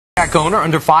RadioShack owner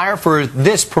under fire for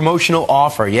this promotional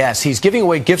offer. Yes, he's giving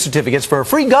away gift certificates for a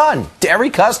free gun to every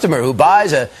customer who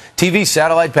buys a TV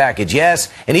satellite package.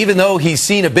 Yes, and even though he's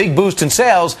seen a big boost in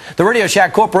sales, the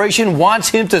RadioShack Corporation wants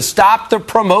him to stop the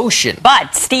promotion.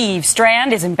 But Steve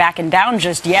Strand isn't backing down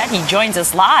just yet. He joins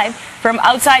us live from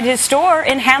outside his store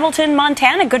in Hamilton,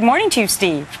 Montana. Good morning to you,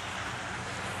 Steve.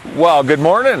 Well, good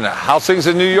morning. How's things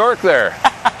in New York there?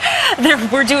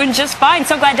 We're doing just fine.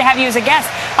 So glad to have you as a guest.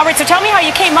 All right, so tell me how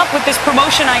you came up with this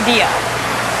promotion idea.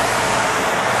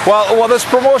 Well, this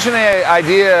promotion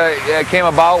idea came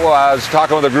about while I was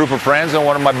talking with a group of friends, and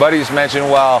one of my buddies mentioned,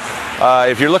 well,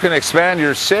 if you're looking to expand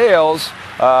your sales,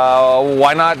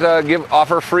 why not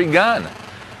offer a free gun?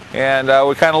 And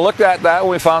we kind of looked at that and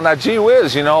we found that, gee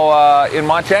whiz, you know, in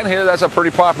Montana here, that's a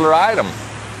pretty popular item.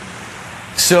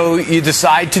 So you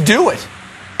decide to do it,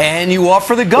 and you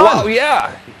offer the gun. Well,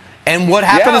 yeah. And what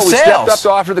happened to sales? We stepped up to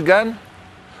offer the gun.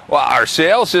 Well, our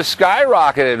sales just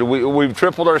skyrocketed. We've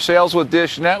tripled our sales with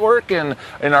Dish Network, and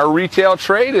our retail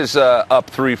trade is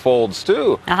up threefolds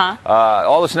too.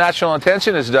 All this national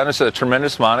attention has done us a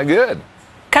tremendous amount of good.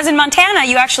 Because in Montana,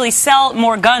 you actually sell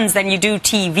more guns than you do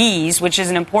TVs, which is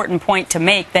an important point to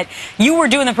make, that you were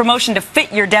doing the promotion to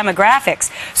fit your demographics.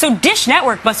 So Dish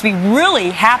Network must be really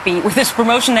happy with this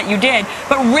promotion that you did.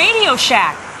 But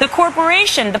RadioShack, the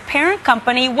corporation, the parent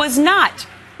company, was not.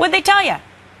 What'd they tell you?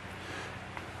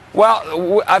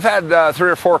 Well, I've had 3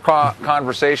 or 4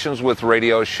 conversations with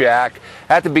RadioShack.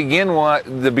 At the begin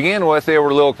with, they were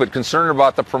a little bit concerned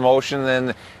about the promotion.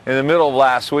 Then, in the middle of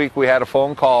last week, we had a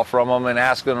phone call from them and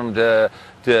asking them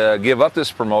to give up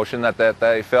this promotion. That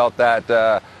they felt that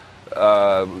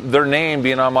their name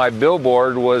being on my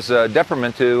billboard was a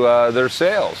detriment to their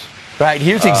sales. Right.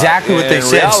 Here's exactly what they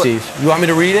said, Steve. You want me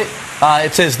to read it?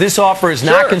 It says, this offer is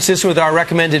not consistent with our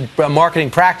recommended marketing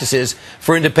practices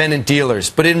for independent dealers.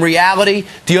 But in reality,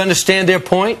 do you understand their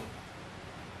point?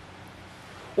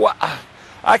 Well,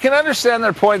 I can understand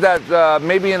their point that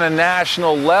maybe in a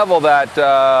national level that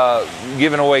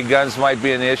giving away guns might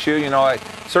be an issue. You know,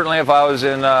 certainly if I was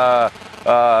in,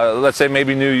 let's say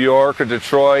maybe New York or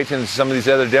Detroit and some of these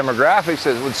other demographics,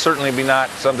 it would certainly be not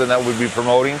something that we'd be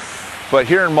promoting. But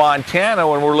here in Montana,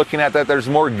 when we're looking at that, there's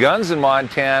more guns in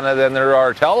Montana than there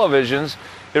are televisions.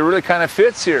 It really kind of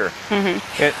fits here.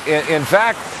 In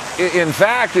fact,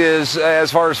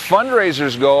 as far as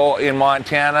fundraisers go in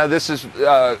Montana, this is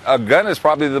a gun is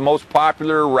probably the most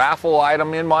popular raffle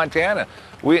item in Montana.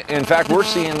 In fact, we're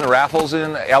seeing raffles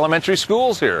in elementary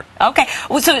schools here. Okay.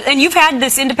 Well, and you've had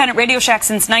this independent RadioShack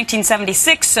since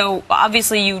 1976, so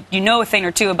obviously you know a thing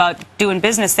or two about doing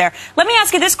business there. Let me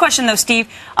ask you this question, though, Steve.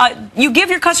 You give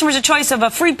your customers a choice of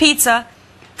a free pizza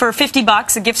for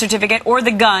 $50, a gift certificate, or the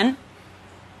gun.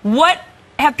 What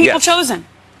have people chosen?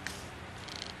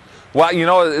 Well, you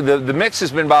know, the mix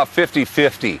has been about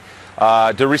 50-50.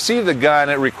 To receive the gun,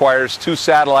 it requires 2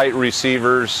 satellite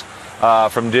receivers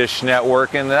from Dish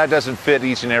Network, and that doesn't fit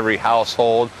each and every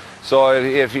household. So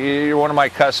if you're one of my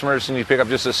customers and you pick up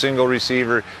just a single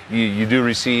receiver, you do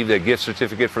receive a gift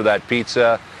certificate for that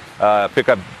pizza. Pick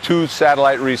up 2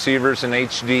 satellite receivers in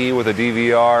HD with a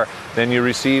DVR, then you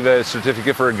receive a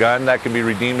certificate for a gun that can be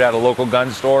redeemed at a local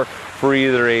gun store for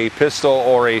either a pistol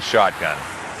or a shotgun.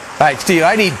 All right, Steve,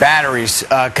 I need batteries.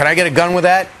 Can I get a gun with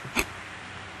that?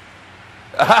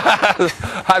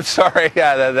 I'm sorry.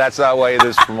 Yeah, that's not the way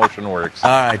this promotion works. All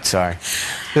right, sorry.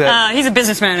 He's a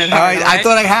businessman at heart, right? I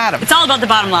thought I had him. It's all about the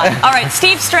bottom line. All right,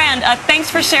 Steve Strand, thanks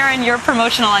for sharing your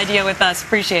promotional idea with us.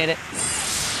 Appreciate it.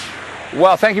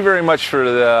 Well, thank you very much for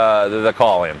the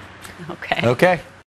call in. Okay. Okay.